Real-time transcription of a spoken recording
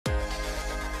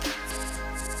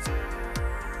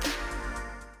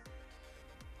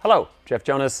Hello, Jeff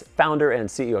Jonas, founder and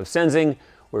CEO of Senzing.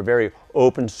 We're a very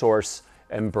open source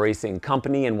embracing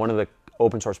company, and one of the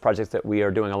open source projects that we are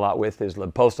doing a lot with is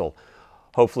libpostal.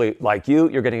 Hopefully, like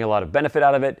you're getting a lot of benefit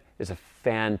out of it. It's a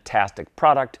fantastic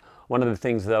product. One of the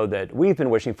things, though, that we've been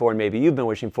wishing for, and maybe you've been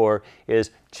wishing for, is,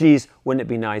 geez, wouldn't it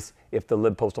be nice if the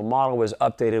libpostal model was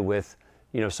updated with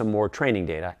some more training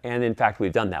data? And in fact,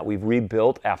 we've done that. We've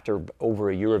rebuilt, after over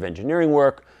a year of engineering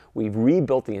work, we've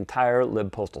rebuilt the entire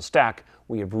libpostal stack.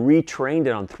 We have retrained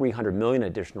it on 300 million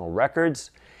additional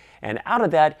records. And out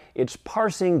of that, it's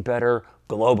parsing better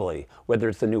globally, whether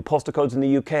it's the new postal codes in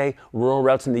the UK, rural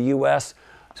routes in the US,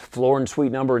 floor and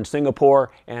suite number in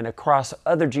Singapore, and across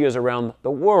other geos around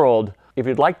the world. If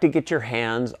you'd like to get your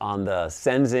hands on the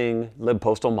Senzing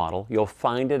libpostal model, you'll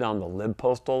find it on the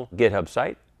libpostal GitHub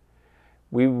site.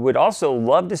 We would also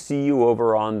love to see you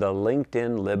over on the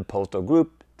LinkedIn libpostal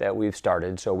group that we've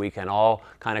started, so we can all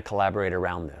kind of collaborate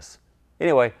around this.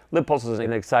 Anyway, libpostal is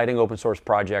an exciting open source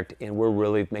project, and we're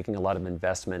really making a lot of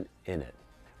investment in it.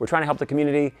 We're trying to help the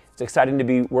community. It's exciting to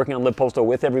be working on libpostal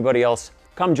with everybody else.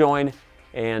 Come join,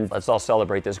 and let's all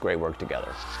celebrate this great work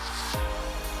together.